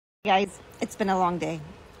Guys, it's been a long day.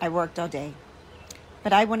 I worked all day.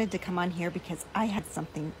 But I wanted to come on here because I had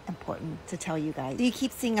something important to tell you guys. So you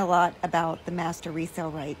keep seeing a lot about the master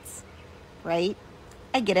resale rights, right?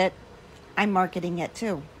 I get it. I'm marketing it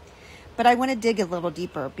too. But I want to dig a little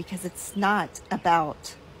deeper because it's not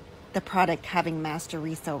about the product having master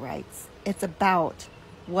resale rights. It's about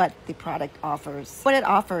what the product offers. What it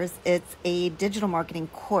offers, it's a digital marketing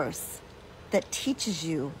course that teaches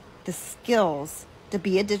you the skills to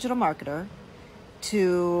be a digital marketer,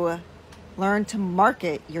 to learn to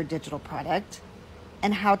market your digital product,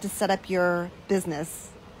 and how to set up your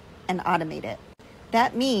business and automate it.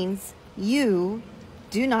 That means you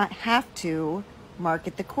do not have to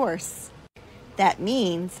market the course. That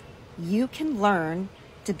means you can learn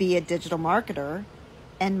to be a digital marketer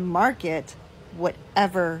and market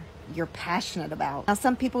whatever you're passionate about. Now,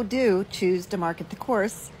 some people do choose to market the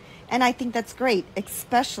course, and I think that's great,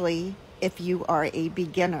 especially if you are a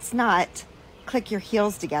beginner. It's not click your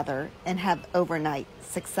heels together and have overnight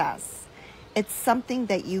success. It's something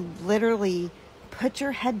that you literally put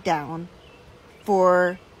your head down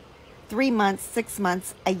for 3 months, 6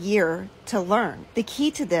 months, a year to learn. The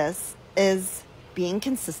key to this is being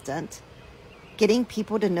consistent, getting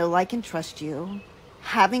people to know, like, and trust you,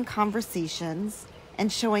 having conversations,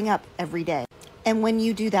 and showing up every day. And when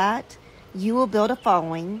you do that, you will build a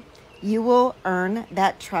following, you will earn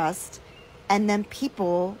that trust, and then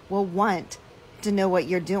people will want to know what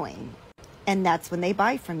you're doing. And that's when they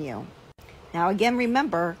buy from you. Now, again,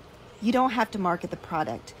 remember, you don't have to market the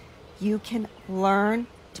product. You can learn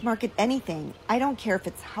to market anything. I don't care if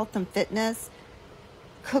it's health and fitness,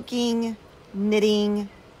 cooking, knitting,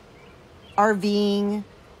 RVing,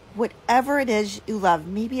 whatever it is you love.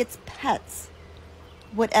 Maybe it's pets.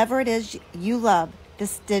 Whatever it is you love,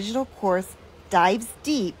 this digital course dives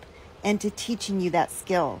deep into teaching you that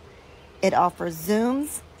skill. It offers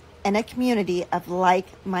Zooms and a community of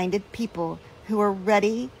like-minded people who are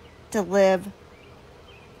ready to live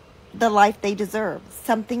the life they deserve,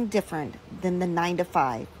 something different than the 9 to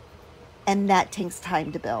 5. And that takes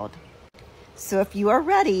time to build. So if you are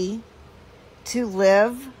ready to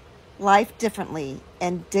live life differently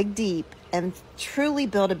and dig deep and truly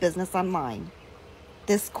build a business online,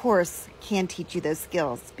 this course can teach you those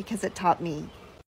skills because it taught me.